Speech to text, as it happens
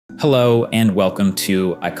Hello and welcome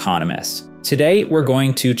to Economist. Today we're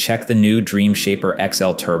going to check the new DreamShaper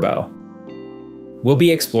SDXL Turbo. We'll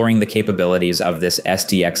be exploring the capabilities of this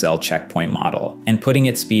SDXL checkpoint model and putting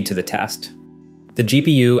its speed to the test. The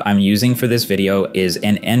GPU I'm using for this video is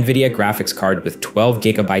an NVIDIA graphics card with 12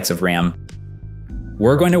 GB of RAM.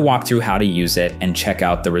 We're going to walk through how to use it and check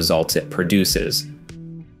out the results it produces.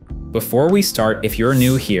 Before we start, if you're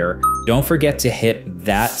new here, don't forget to hit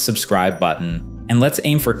that subscribe button. And let's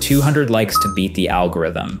aim for 200 likes to beat the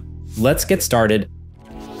algorithm. Let's get started.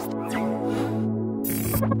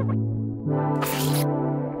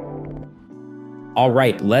 All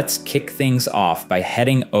right, let's kick things off by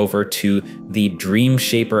heading over to the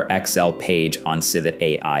DreamShaper SDXL page on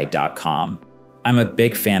civitai.com. I'm a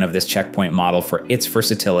big fan of this checkpoint model for its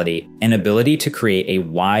versatility and ability to create a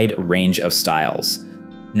wide range of styles.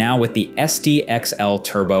 Now with the SDXL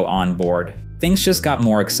Turbo on board, things just got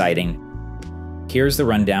more exciting. Here's the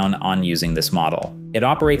rundown on using this model. It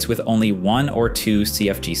operates with only 1 or 2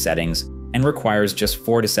 CFG settings and requires just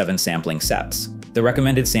 4 to 7 sampling steps. The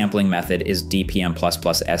recommended sampling method is DPM++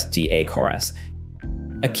 SDA-chorus.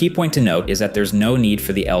 A key point to note is that there's no need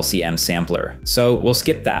for the LCM sampler, so we'll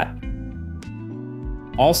skip that.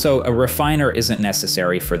 Also, a refiner isn't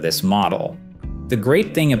necessary for this model. The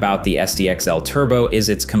great thing about the SDXL Turbo is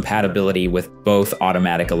its compatibility with both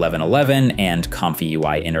Automatic1111 and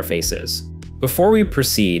ComfyUI interfaces. Before we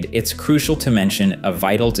proceed, it's crucial to mention a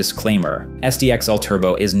vital disclaimer. SDXL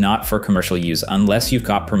Turbo is not for commercial use unless you've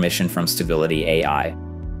got permission from Stability AI.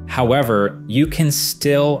 However, you can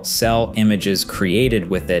still sell images created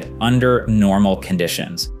with it under normal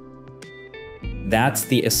conditions. That's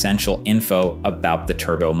the essential info about the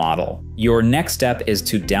Turbo model. Your next step is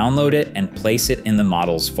to download it and place it in the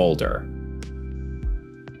models folder.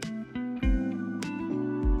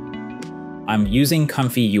 I'm using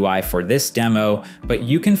ComfyUI for this demo, but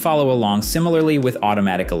you can follow along similarly with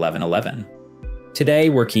Automatic1111. Today,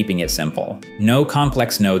 we're keeping it simple. No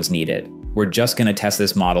complex nodes needed. We're just going to test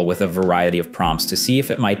this model with a variety of prompts to see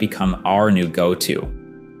if it might become our new go-to.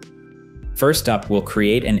 First up, we'll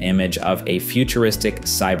create an image of a futuristic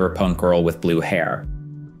cyberpunk girl with blue hair.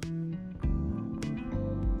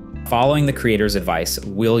 Following the creator's advice,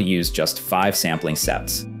 we'll use just 5 sampling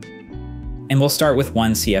steps. And we'll start with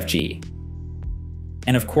 1 CFG.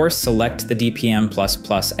 And of course, select the DPM++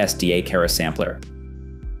 SDA-chorus sampler.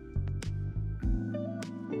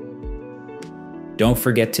 Don't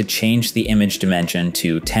forget to change the image dimension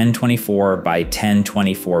to 1024 by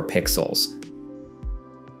 1024 pixels.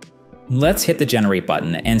 Let's hit the generate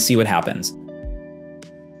button and see what happens.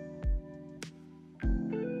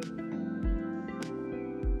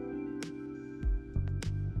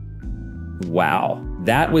 Wow,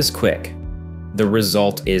 that was quick. The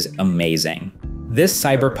result is amazing. This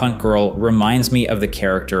cyberpunk girl reminds me of the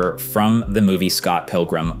character from the movie Scott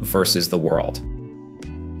Pilgrim vs. the World.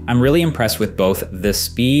 I'm really impressed with both the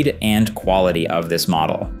speed and quality of this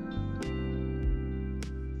model.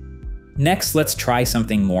 Next, let's try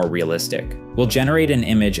something more realistic. We'll generate an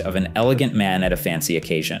image of an elegant man at a fancy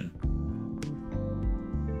occasion.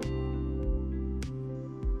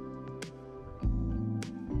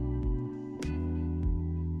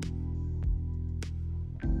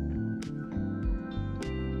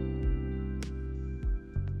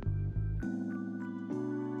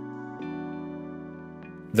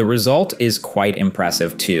 The result is quite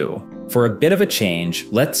impressive too. For a bit of a change,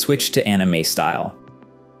 let's switch to anime style.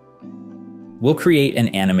 We'll create an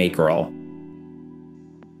anime girl.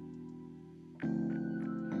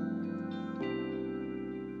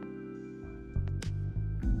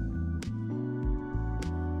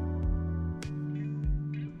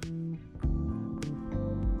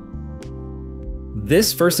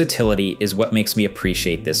 This versatility is what makes me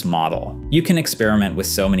appreciate this model. You can experiment with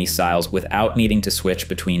so many styles without needing to switch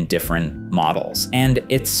between different models, and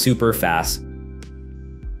it's super fast.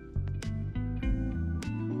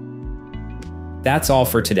 That's all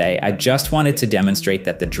for today. I just wanted to demonstrate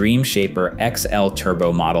that the DreamShaper SDXL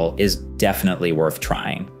Turbo model is definitely worth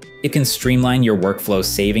trying. It can streamline your workflow,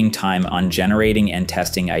 saving time on generating and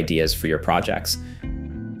testing ideas for your projects.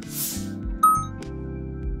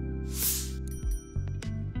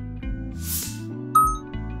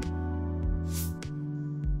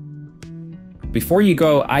 Before you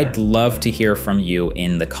go, I'd love to hear from you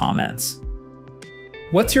in the comments.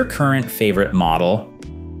 What's your current favorite model?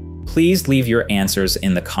 Please leave your answers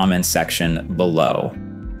in the comments section below.